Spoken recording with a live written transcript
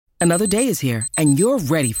Another day is here, and you're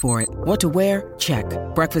ready for it. What to wear? Check.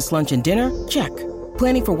 Breakfast, lunch, and dinner? Check.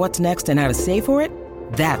 Planning for what's next and how to save for it?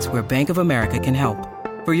 That's where Bank of America can help.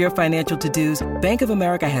 For your financial to-dos, Bank of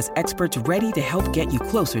America has experts ready to help get you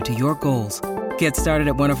closer to your goals. Get started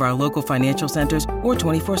at one of our local financial centers or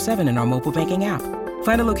 24/7 in our mobile banking app.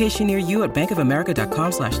 Find a location near you at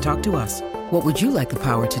bankofamerica.com/talktous. What would you like the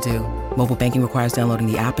power to do? Mobile banking requires downloading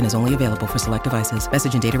the app and is only available for select devices.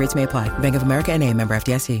 Message and data rates may apply. Bank of America N.A., member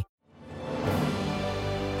FDIC.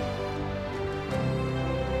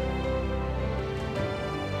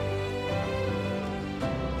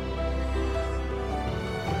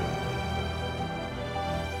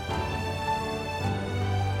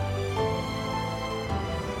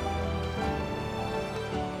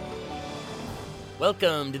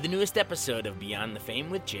 Welcome to the newest episode of Beyond the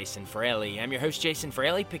Fame with Jason Fraley. I'm your host, Jason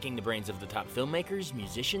Fraley, picking the brains of the top filmmakers,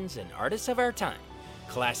 musicians, and artists of our time.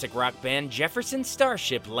 Classic rock band Jefferson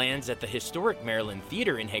Starship lands at the historic Maryland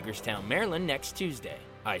Theater in Hagerstown, Maryland next Tuesday.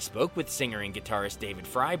 I spoke with singer and guitarist David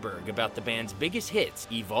Freiberg about the band's biggest hits,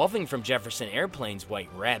 evolving from Jefferson Airplane's White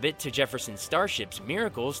Rabbit to Jefferson Starship's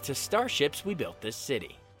Miracles to Starships We Built This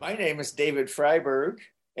City. My name is David Freiberg,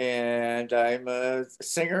 and I'm a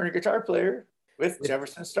singer and guitar player with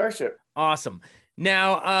Jefferson Starship. Awesome.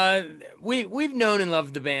 Now, we've known and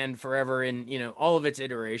loved the band forever in, all of its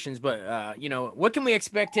iterations, but, what can we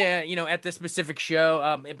expect to, at this specific show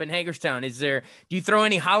up in Hagerstown? Do you throw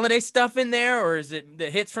any holiday stuff in there, or is it the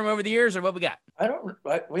hits from over the years, or what we got?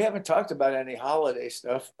 We haven't talked about any holiday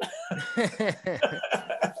stuff.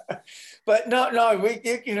 But no,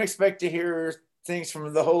 you can expect to hear things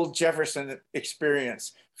from the whole Jefferson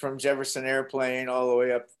experience, from Jefferson Airplane all the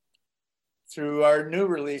way up through our new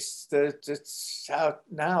release that's out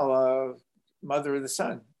now, Mother of the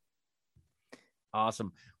Sun.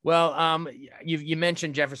 Awesome. Well, you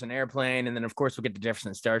mentioned Jefferson Airplane, and then of course we'll get to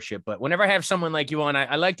Jefferson Starship. But whenever I have someone like you on,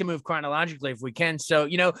 I like to move chronologically if we can. So,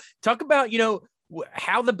 talk about,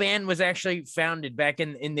 how the band was actually founded back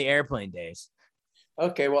in the Airplane days.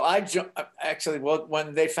 Okay. Well,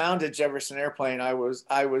 when they founded Jefferson Airplane, I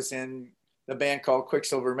was in the band called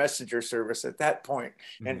Quicksilver Messenger Service at that point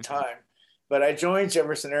in time. But I joined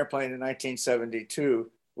Jefferson Airplane in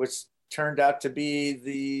 1972, which turned out to be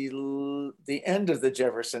the end of the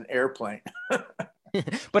Jefferson Airplane.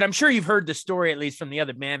 But I'm sure you've heard the story, at least from the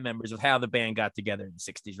other band members, of how the band got together in the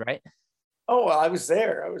 60s, right? Oh, well, I was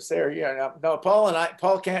there. Yeah. No, Paul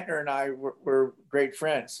Kantner and I were great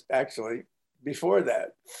friends, actually, before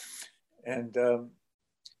that. And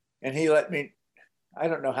he let me, I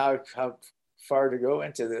don't know how far to go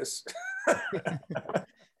into this.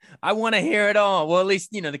 I want to hear it all. Well, at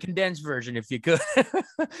least, the condensed version, if you could.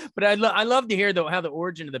 But I love to hear, how the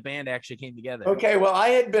origin of the band actually came together. Okay. Well, I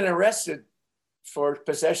had been arrested for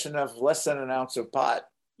possession of less than an ounce of pot.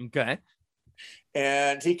 Okay.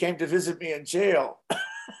 And he came to visit me in jail.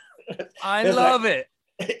 I love it.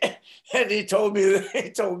 And he told me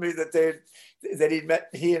that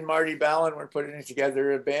he and Marty Ballin were putting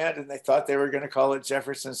together a band, and they thought they were going to call it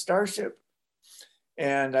Jefferson Starship.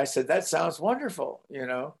 And I said, that sounds wonderful,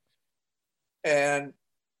 and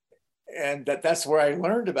that's where I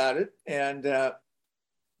learned about it. And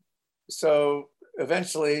so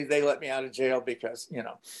eventually they let me out of jail because,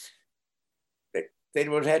 they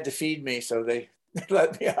would have had to feed me. So they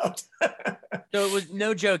let me out. So it was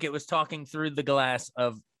no joke. It was talking through the glass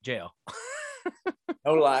of jail.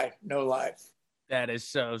 No lie. That is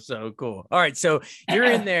so cool. All right, so you're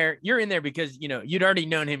in there because you'd already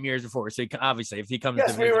known him years before. So obviously, if he comes,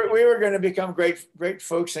 yes, we were going to become great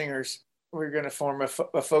folk singers. We were going to form a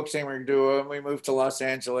folk singer duo, and we moved to Los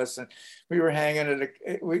Angeles, and we were hanging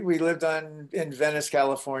we lived in Venice,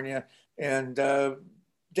 California, and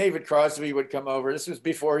David Crosby would come over. This was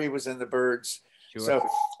before he was in the Byrds. Sure. So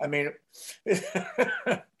I mean,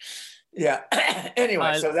 yeah.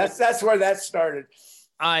 Anyway, so that's where that started.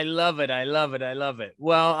 I love it.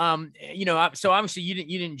 Well, so obviously you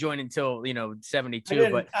didn't join until 72,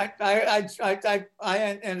 but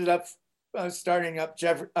I ended up starting up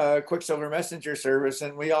Quicksilver Messenger Service,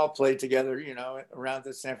 and we all played together, around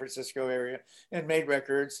the San Francisco area and made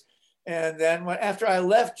records. And then after I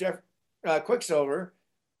left Quicksilver,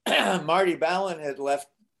 Marty Ballin had left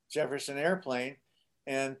Jefferson Airplane,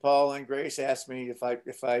 and Paul and Grace asked me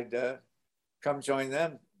if I'd come join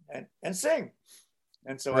them and sing.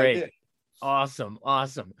 And so Great. I did. Awesome.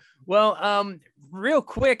 Well, real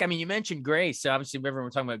quick, I mean, you mentioned Grace. So obviously, everyone we're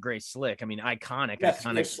talking about Grace Slick. I mean,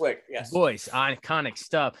 iconic Slick, yes. voice, iconic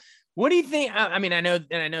stuff. What do you think? I mean, I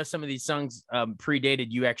know some of these songs predated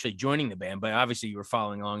you actually joining the band, but obviously you were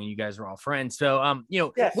following along and you guys were all friends. So,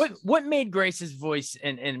 Yes. what made Grace's voice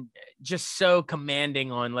and just so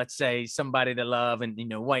commanding on, let's say, Somebody to Love and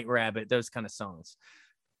White Rabbit, those kind of songs?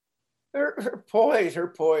 Her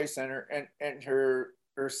poise, and her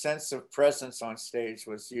sense of presence on stage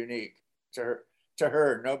was unique to her. To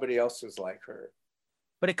her, nobody else was like her.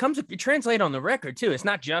 But it translates on the record too. It's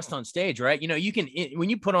not just on stage, right? You can, when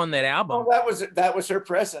you put on that album. Well, that was her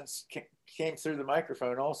presence came through the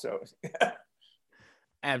microphone also.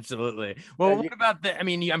 Absolutely. Well, what about I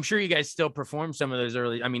mean, I'm sure you guys still perform some of those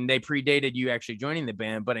early. I mean, they predated you actually joining the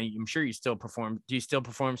band, but I'm sure you still perform. Do you still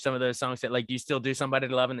perform some of those songs that, like, do you still do Somebody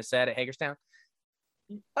to Love in the set at Hagerstown?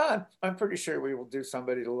 I'm pretty sure we will do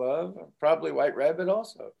Somebody to Love. Probably White Rabbit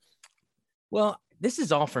also. Well, this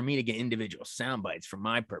is all for me to get individual sound bites for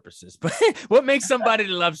my purposes, but what makes Somebody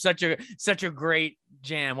to Love such a great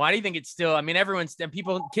jam? Why do you think it's still, I mean,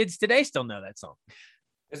 kids today still know that song.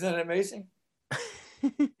 Isn't it amazing?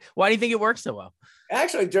 Why do you think it works so well?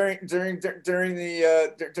 Actually, during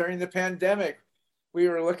the pandemic, we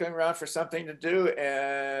were looking around for something to do,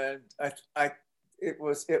 and it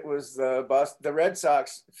was the Red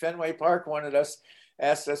Sox. Fenway Park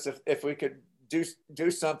asked us if we could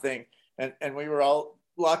do something. And we were all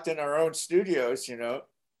locked in our own studios,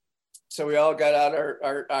 So we all got out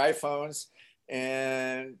our iPhones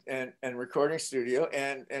and recording studio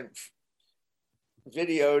and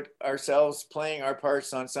videoed ourselves playing our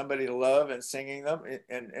parts on Somebody to Love and singing them.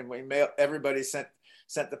 And everybody sent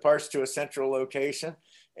the parts to a central location,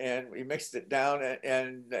 and we mixed it down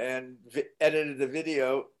and edited the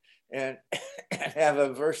video and have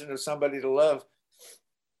a version of Somebody to Love.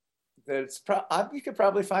 You could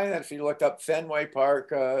probably find that if you look up Fenway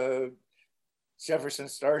Park, Jefferson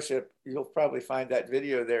Starship. You'll probably find that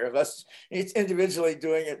video there of us individually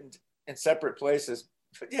doing it in separate places.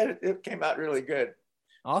 But yeah, it came out really good.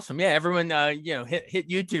 Awesome. Yeah, everyone, hit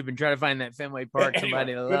YouTube and try to find that Fenway Park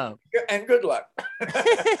Somebody to Love. And good luck.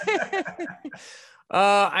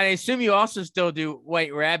 I assume you also still do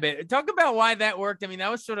White Rabbit. Talk about why that worked. I mean, that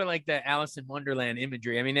was sort of like the Alice in Wonderland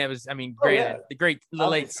imagery. I mean, great, the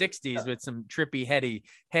late 60s with some trippy, heady,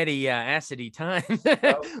 acidy times.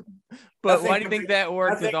 But why do you think that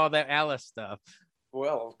worked with all that Alice stuff?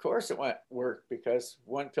 Well, of course it worked because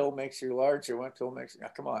one pill makes you larger, one pill makes you,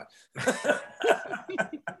 come on.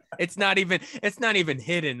 It's not even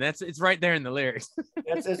hidden. It's right there in the lyrics.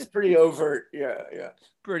 It's pretty overt. Yeah.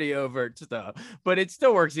 Pretty overt stuff, but it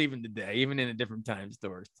still works even today, even in a different time.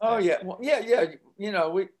 Still works today. Oh yeah, well, yeah.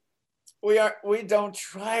 We don't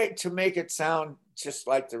try to make it sound just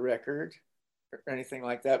like the record or anything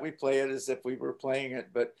like that. We play it as if we were playing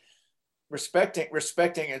it, but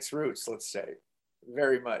respecting its roots, let's say,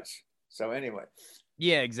 very much. So anyway.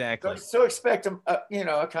 Yeah, exactly. So expect a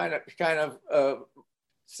kind of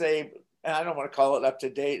say, I don't want to call it up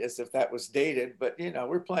to date as if that was dated, but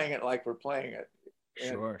we're playing it like we're playing it.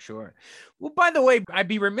 Sure. Well, by the way, I'd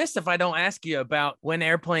be remiss if I don't ask you about when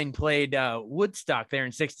Airplane played Woodstock there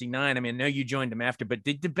in '69. I mean, I know you joined them after, but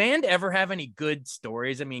did the band ever have any good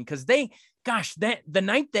stories? I mean, because the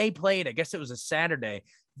night they played, I guess it was a Saturday,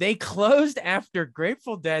 they closed after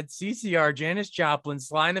Grateful Dead, CCR, Janis Joplin,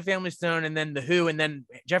 Sly and the Family Stone, and then The Who, and then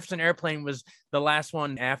Jefferson Airplane was the last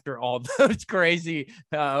one after all those crazy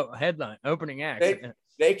headline opening acts.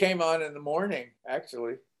 They came on in the morning,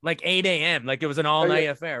 actually. Like 8 a.m. Like it was an all-night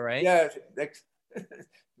affair, right? Yeah,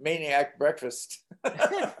 maniac breakfast.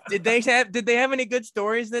 Did they have any good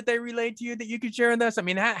stories that they relayed to you that you could share with us? I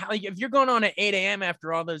mean, how, if you're going on at 8 a.m.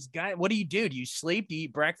 after all those guys, what do you do? Do you sleep? Do you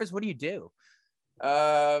eat breakfast? What do you do?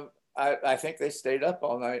 I think they stayed up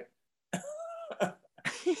all night.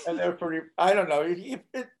 And they're pretty, I don't know,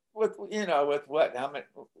 with what, how many,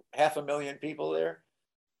 500,000 people there?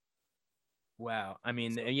 Wow. I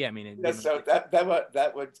mean, so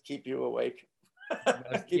that would keep you awake.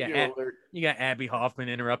 You alert. You got Abby Hoffman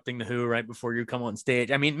interrupting The Who right before you come on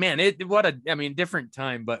stage. I mean, man, different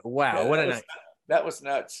time, but wow, what a night. That was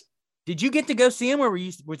nuts. Did you get to go see him, or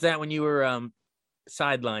was that when you were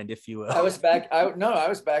sidelined, if you will? I was back. I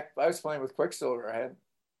was back. I was playing with Quicksilver.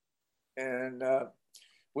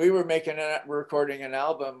 We were recording an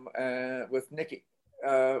album with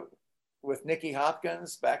Nicky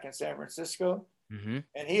Hopkins back in San Francisco. Mm-hmm.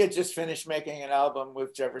 And he had just finished making an album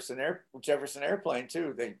with Jefferson Airplane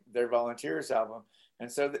too, their Volunteers album.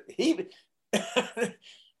 And so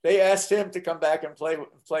they asked him to come back and play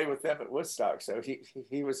with them at Woodstock. So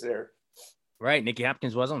he was there. Right. Nicky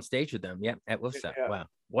Hopkins was on stage with them. Yeah. At Woodstock. Yeah.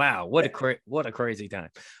 Wow. What a crazy time.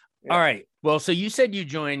 Yeah. All right. Well, so you said you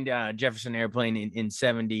joined Jefferson Airplane in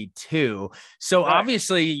 72. So Right.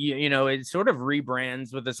 obviously, you know, it sort of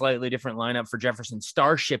rebrands with a slightly different lineup for Jefferson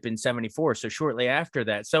Starship in 74. So shortly after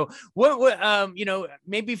that. So what you know,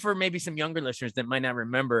 maybe for some younger listeners that might not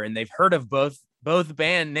remember and they've heard of both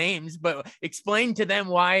band names, but explain to them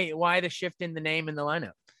why the shift in the name and the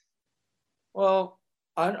lineup. Well,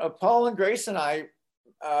 Paul and Grace and I,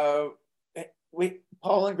 Paul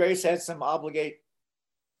and Grace had some obligations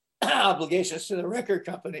to the record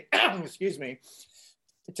company, excuse me,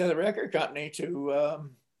 to the record company to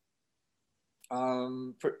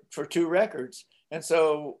for 2 records, and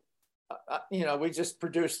so you know, we just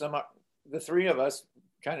produced them. The 3 of us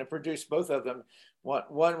kind of produced both of them.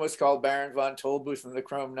 One was called Baron von Tollbooth and the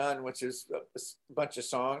Chrome Nun, which is a bunch of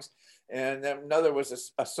songs. And then another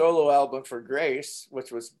was a solo album for Grace,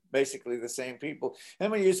 which was basically the same people.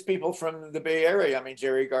 And we used people from the Bay Area. I mean,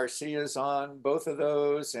 Jerry Garcia's on both of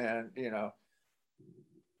those, and you know,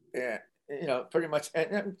 pretty much.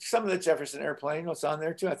 And some of the Jefferson Airplane was on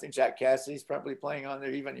there too. I think Jack Cassidy's probably playing on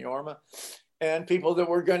there, even Yorma, and people that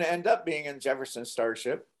were going to end up being in Jefferson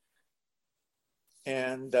Starship.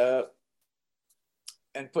 And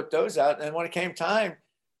put those out. And when it came time,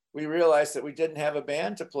 we realized that we didn't have a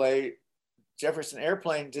band to play. Jefferson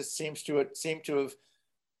Airplane just seemed to have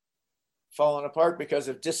fallen apart because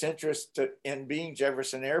of disinterest in being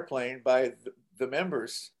Jefferson Airplane by the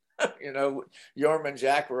members. You know, Yorm and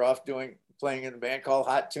Jack were off playing in a band called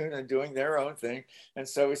Hot Tune and doing their own thing. And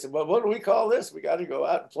so we said, well, what do we call this? We got to go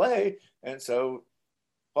out and play. And so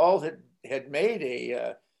Paul had made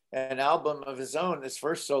an album of his own. His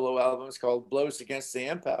first solo album is called Blows Against the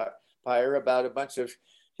Empire, about a bunch of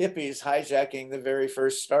hippies hijacking the very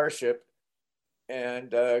first Starship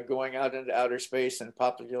and going out into outer space and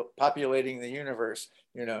populating the universe,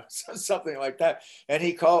 you know, something like that. And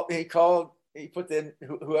he put in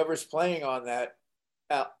whoever's playing on that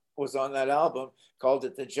was on that album, called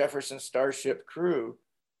it the Jefferson Starship Crew.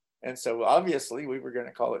 And so obviously we were going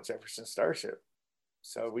to call it Jefferson Starship.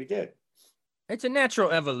 So we did. It's a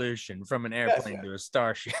natural evolution from an airplane to a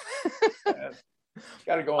starship.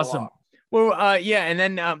 Got to go awesome. along. Well, yeah, and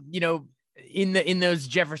then you know, in those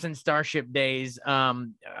Jefferson Starship days,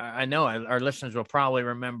 I know our listeners will probably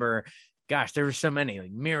remember. Gosh, there were so many,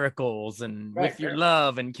 like Miracles and With Your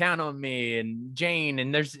Love and Count on Me and Jane,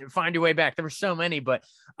 and there's Find Your Way Back. There were so many, but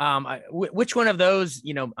which one of those?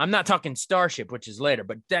 You know, I'm not talking Starship, which is later,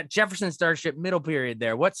 but that Jefferson Starship middle period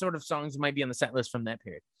there. What sort of songs might be on the set list from that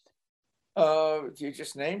period? You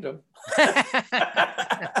just named them.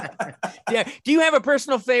 Yeah. Do you have a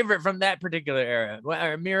personal favorite from that particular era?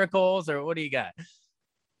 Or Miracles, or what do you got?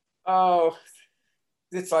 Oh,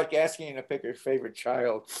 it's like asking to pick your favorite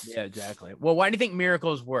child. Yeah, exactly. Well, why do you think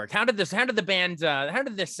Miracles worked? How did the band? How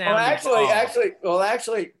did this sound? Well,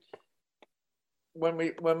 actually, when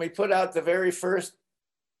we put out the very first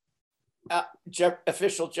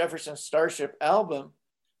official Jefferson Starship album,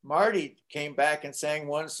 Marty came back and sang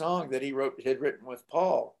one song that he had written with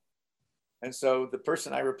Paul. And so the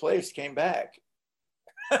person I replaced came back.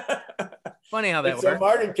 Funny how that worked. So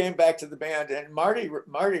Marty came back to the band, and Marty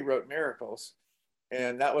wrote Miracles.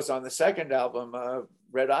 And that was on the second album,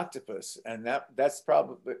 Red Octopus. And that's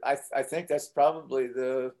probably, I think that's probably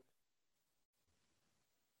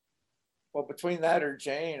between that or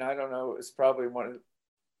Jane, I don't know, it's probably one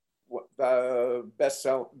of the best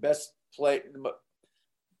play,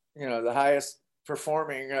 you know, the highest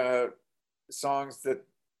performing songs that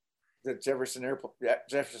Jefferson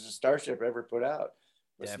Starship ever put out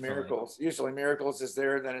was Definitely. Miracles. Usually Miracles is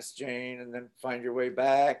there, then it's Jane, and then Find Your Way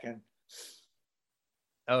Back, and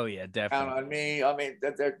oh yeah, definitely. Count on Me. I mean,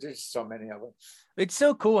 there's so many of them. It's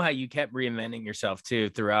so cool how you kept reinventing yourself too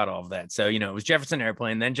throughout all of that. So, you know, it was Jefferson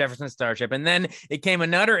Airplane, then Jefferson Starship, and then it came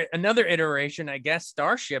another iteration, I guess,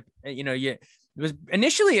 Starship. You know, it was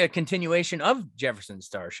initially a continuation of Jefferson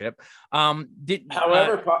Starship.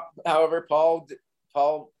 However, Paul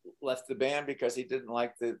left the band because he didn't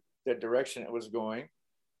like the direction it was going,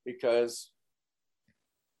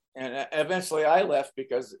 and eventually I left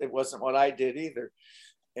because it wasn't what I did either.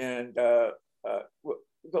 And it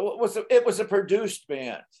was a produced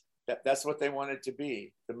band. That's what they wanted to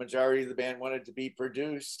be. The majority of the band wanted to be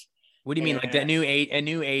produced. What do you mean, like that new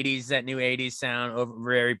 80s sound,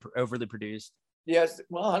 very overly produced? Yes,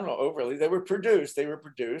 well, I don't know, overly. They were produced, and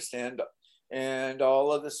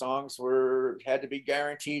all of the songs had to be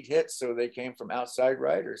guaranteed hits, so they came from outside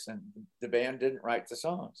writers, and the band didn't write the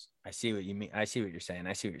songs. I see what you mean. I see what you're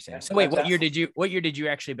saying. So wait, what year did you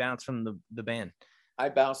actually bounce from the band? I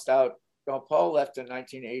bounced out. Well, Paul left in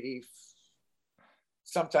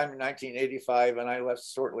sometime in 1985, and I left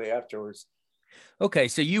shortly afterwards. Okay,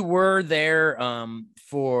 so you were there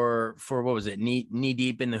for what was it? Knee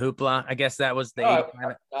deep in the hoopla. I guess that was the Oh,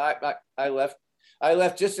 85. I left. I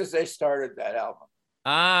left just as they started that album.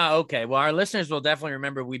 Ah, okay. Well, our listeners will definitely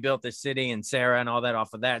remember We Built This City and Sarah and all that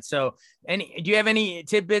off of that. So, do you have any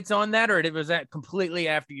tidbits on that, or was that completely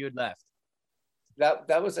after you had left?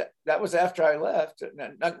 That was after I left.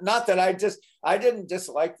 Not that I didn't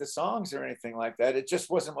dislike the songs or anything like that. It just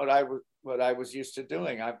wasn't what I was used to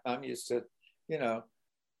doing. I'm used to, you know,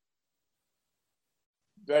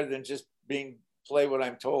 rather than just being play what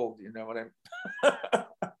I'm told. You know what I'm.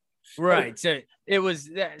 Right. So it was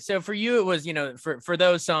that. So for you, it was, for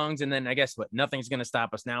those songs. And then I guess what Nothing's Gonna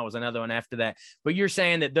Stop Us Now was another one after that. But you're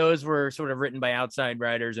saying that those were sort of written by outside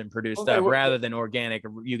writers and produced Well, rather than organic.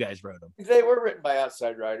 You guys wrote them. They were written by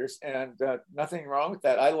outside writers, and nothing wrong with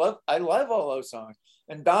that. I love all those songs.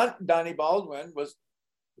 And Donnie Baldwin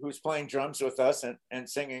who's playing drums with us and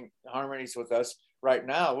singing harmonies with us right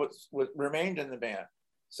now remained in the band,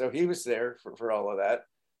 so he was there for all of that.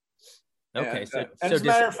 Okay, and as a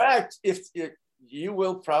matter of fact, if you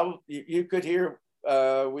will probably you could hear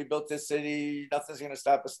We Built This City, Nothing's Gonna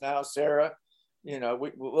Stop Us Now, Sarah,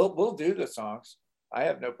 we'll do the songs. I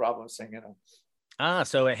have no problem singing them. Ah,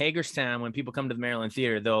 so at Hagerstown, when people come to the Maryland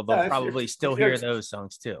Theater, they'll probably still hear those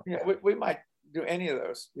songs too. Yeah, we might do any of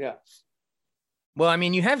those. Yeah. Well, I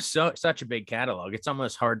mean, you have such a big catalog; it's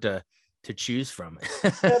almost hard to choose from.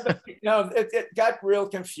 Yeah, but, it got real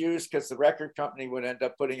confused because the record company would end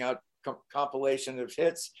up putting out compilation of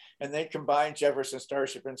hits, and they combined Jefferson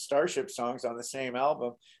Starship and Starship songs on the same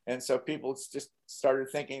album, and so people just started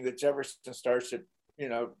thinking that Jefferson Starship,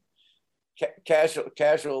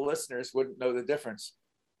 casual listeners wouldn't know the difference.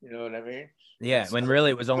 You know what I mean? Yeah, when really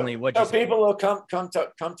it was only what you people will come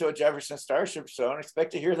to a Jefferson Starship show and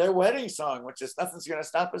expect to hear their wedding song, which is Nothing's Gonna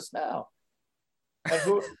Stop Us Now. And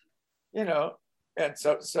who, and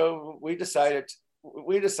so we decided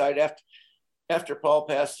after Paul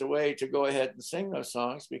passed away to go ahead and sing those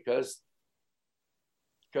songs because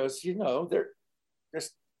they're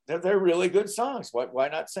really good songs. Why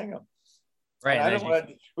not sing them? Right.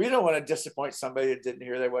 We don't want to disappoint somebody that didn't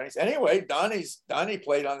hear their weddings. Anyway, Donnie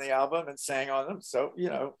played on the album and sang on them. So,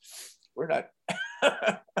 we're not.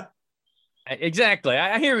 Exactly.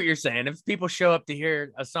 I hear what you're saying. If people show up to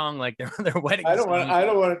hear a song like their wedding I don't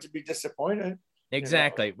want it to be disappointed.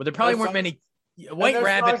 Exactly. Well, there probably weren't many. White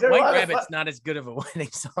Rabbit's not as good of a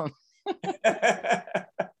wedding song.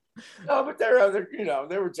 No, but there are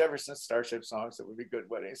there were Jefferson Starship songs that would be good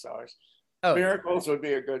wedding songs. Oh, Miracles would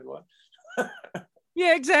be a good one.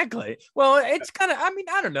 Yeah, exactly. Well, it's kind of, I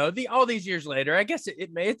don't know, all these years later, I guess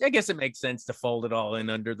it makes sense to fold it all in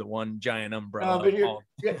under the one giant umbrella.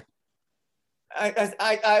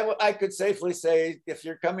 I could safely say if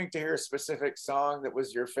you're coming to hear a specific song that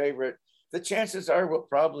was your favorite, the chances are we'll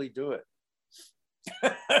probably do it.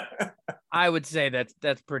 I would say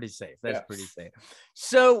that's pretty safe. That's pretty safe.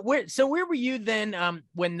 So where were you then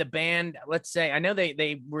when the band, let's say, I know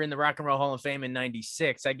they were in the Rock and Roll Hall of Fame in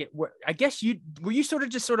 '96. I guess you sort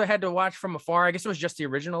of had to watch from afar. I guess it was just the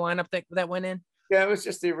original lineup that went in. Yeah, it was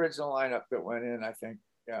just the original lineup that went in, I think.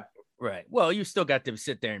 Yeah. Right. Well, you still got to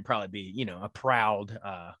sit there and probably be, a proud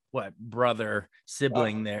brother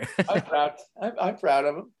sibling there. I'm proud. I'm proud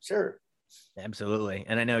of him. Sure. Absolutely.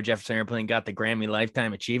 And I know Jefferson Airplane got the Grammy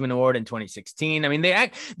Lifetime Achievement Award in 2016. I mean, the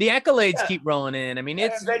accolades keep rolling in. I mean,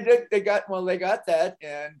 they got that,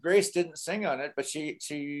 and Grace didn't sing on it, but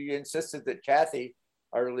she insisted that Kathy,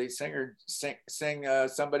 our lead singer, sing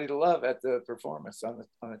Somebody to Love at the performance on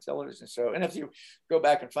the television show. And if you go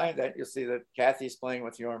back and find that, you'll see that Kathy's playing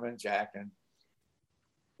with Yorman, Jack, and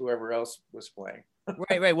whoever else was playing.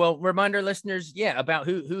 Right. Well, remind our listeners, about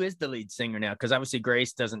who is the lead singer now, because obviously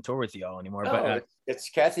Grace doesn't tour with you all anymore. No, but it's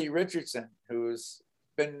Kathy Richardson, who's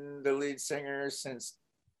been the lead singer since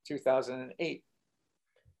 2008.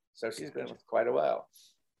 So she's been with quite a while.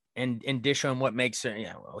 And dish on what makes her,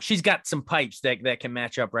 she's got some pipes that can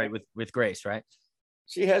match up right with Grace, right?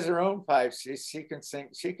 She has her own pipes. She can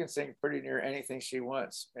sing pretty near anything she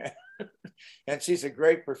wants, and she's a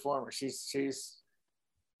great performer. She's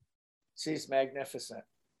magnificent.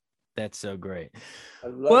 That's so great. I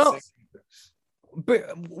love singing.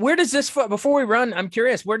 But where does this fall? Before we run, I'm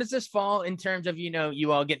curious, where does this fall in terms of,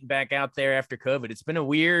 you all getting back out there after COVID? It's been a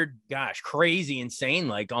weird, crazy, insane,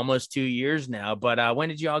 like almost 2 years now. But when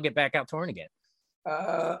did you all get back out touring again?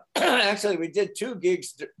 Actually, we did 2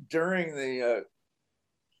 gigs during the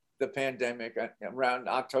pandemic around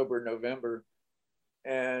October, November.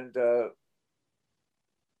 And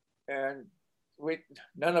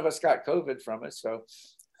none of us got COVID from it. So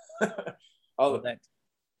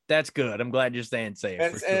That's good. I'm glad you're staying safe.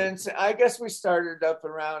 And I guess we started up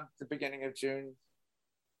around the beginning of June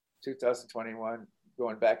 2021,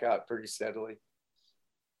 going back out pretty steadily.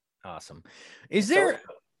 Awesome. Is there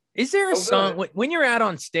a song when you're out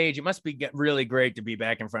on stage? It must be really great to be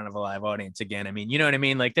back in front of a live audience again. I mean, you know what I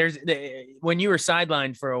mean? Like when you were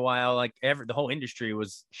sidelined for a while, like the whole industry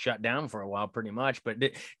was shut down for a while pretty much. But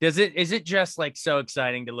is it just like so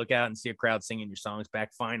exciting to look out and see a crowd singing your songs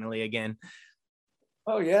back finally again?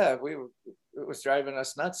 Oh yeah, it was driving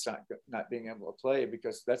us nuts not being able to play,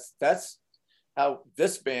 because that's how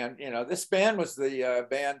this band was the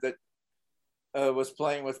band that was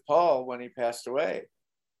playing with Paul when he passed away.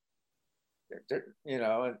 You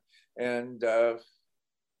know, and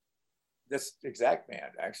this exact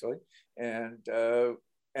band actually, and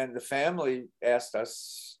the family asked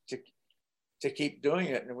us to keep doing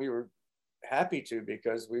it, and we were happy to,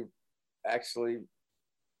 because we actually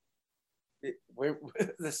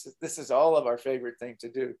this is all of our favorite thing to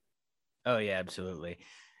do. Oh yeah, absolutely.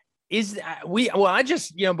 I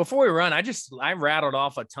just, before we run, I rattled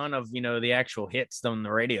off a ton of, the actual hits on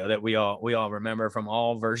the radio that we all remember from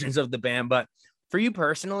all versions of the band. But for you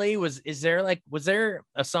personally, was there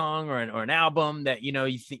a song or an album that,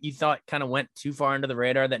 you thought kind of went too far under the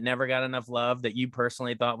radar, that never got enough love, that you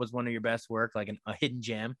personally thought was one of your best work, like a hidden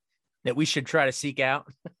gem that we should try to seek out?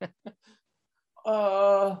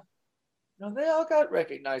 No, they all got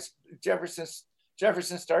recognized.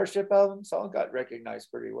 Jefferson Starship albums all got recognized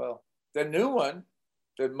pretty well. The new one,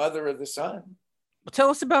 the Mother of the Sun. Well, tell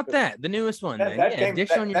us about that. The newest one. That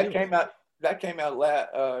came out.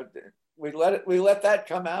 We let that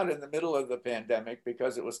come out in the middle of the pandemic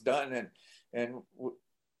because it was done, and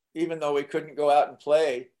even though we couldn't go out and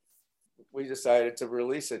play, we decided to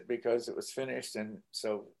release it because it was finished. And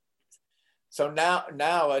so now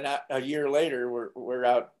a year later, we're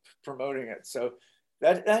out promoting it. So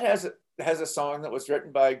that has a song that was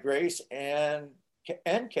written by Grace and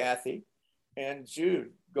Kathy and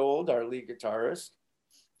Jude Gold, our lead guitarist,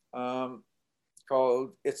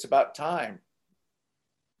 called "It's About Time,"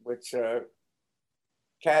 which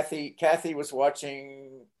Kathy was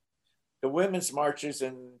watching the women's marches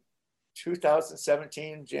in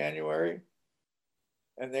 2017 January,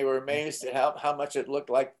 and they were amazed at how much it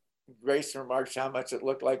looked like Grace remarked how much it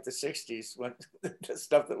looked like the 60s, when the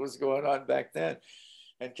stuff that was going on back then.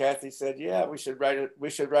 And Kathy said, "Yeah, we should write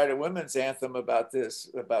a women's anthem about this,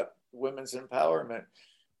 about women's empowerment."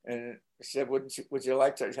 And she said, "Would you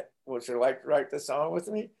like to write the song with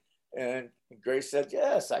me?" And Grace said,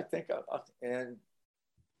 "Yes, I think I'll." And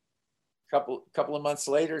a couple of months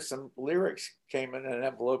later, some lyrics came in an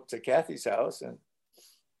envelope to Kathy's house,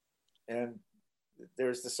 and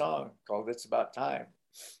there's the song called "It's About Time."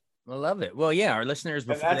 I love it. Well, yeah, our listeners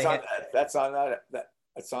before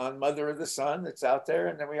it's on Mother of the Sun. That's out there,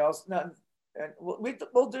 and then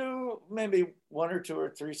we'll do maybe one or two or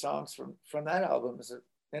three songs from that album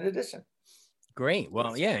in addition. Great.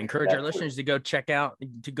 Well, yeah, encourage our listeners to go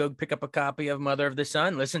pick up a copy of Mother of the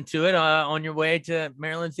Sun, listen to it on your way to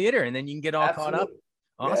Maryland Theater, and then you can get all caught up.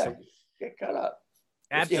 Awesome. Yeah, get caught up.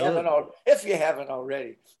 Absolutely. If you haven't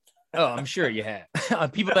already. Oh, I'm sure you have.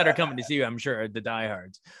 People that are coming to see you, I'm sure, are the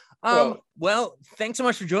diehards. Well, thanks so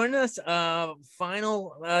much for joining us.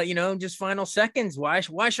 Just final seconds. Why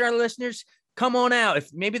should our listeners come on out?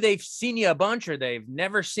 If maybe they've seen you a bunch or they've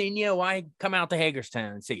never seen you, why come out to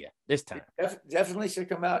Hagerstown and see you this time? Definitely should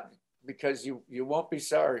come out, because you won't be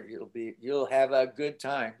sorry. You'll have a good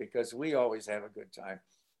time, because we always have a good time.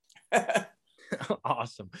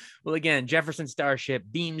 Awesome. Well, again, Jefferson Starship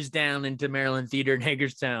beams down into Maryland Theater in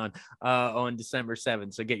Hagerstown on December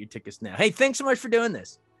 7th. So get your tickets now. Hey, thanks so much for doing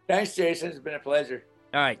this. Thanks, Jason. It's been a pleasure.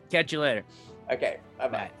 All right. Catch you later. Okay.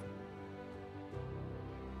 Bye-bye. Bye.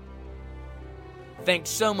 Thanks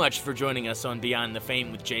so much for joining us on Beyond the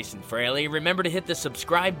Fame with Jason Fraley. Remember to hit the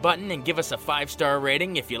subscribe button and give us a 5-star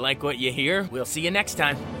rating if you like what you hear. We'll see you next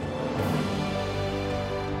time.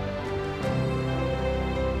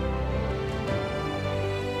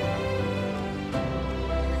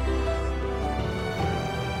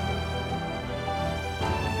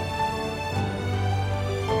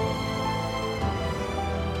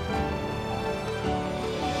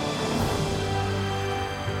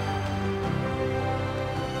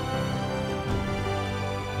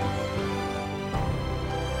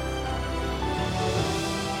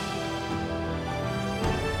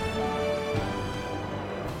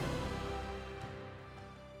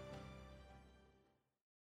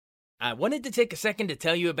 I wanted to take a second to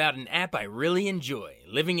tell you about an app I really enjoy.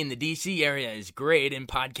 Living in the DC area is great, and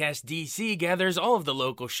Podcast DC gathers all of the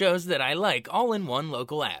local shows that I like all in one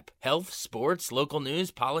local app. Health, sports, local news,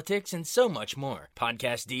 politics, and so much more.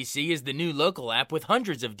 Podcast DC is the new local app with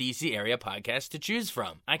hundreds of DC area podcasts to choose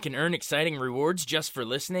from. I can earn exciting rewards just for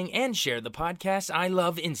listening and share the podcasts I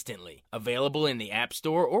love instantly. Available in the App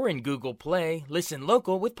Store or in Google Play, listen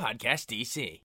local with Podcast DC.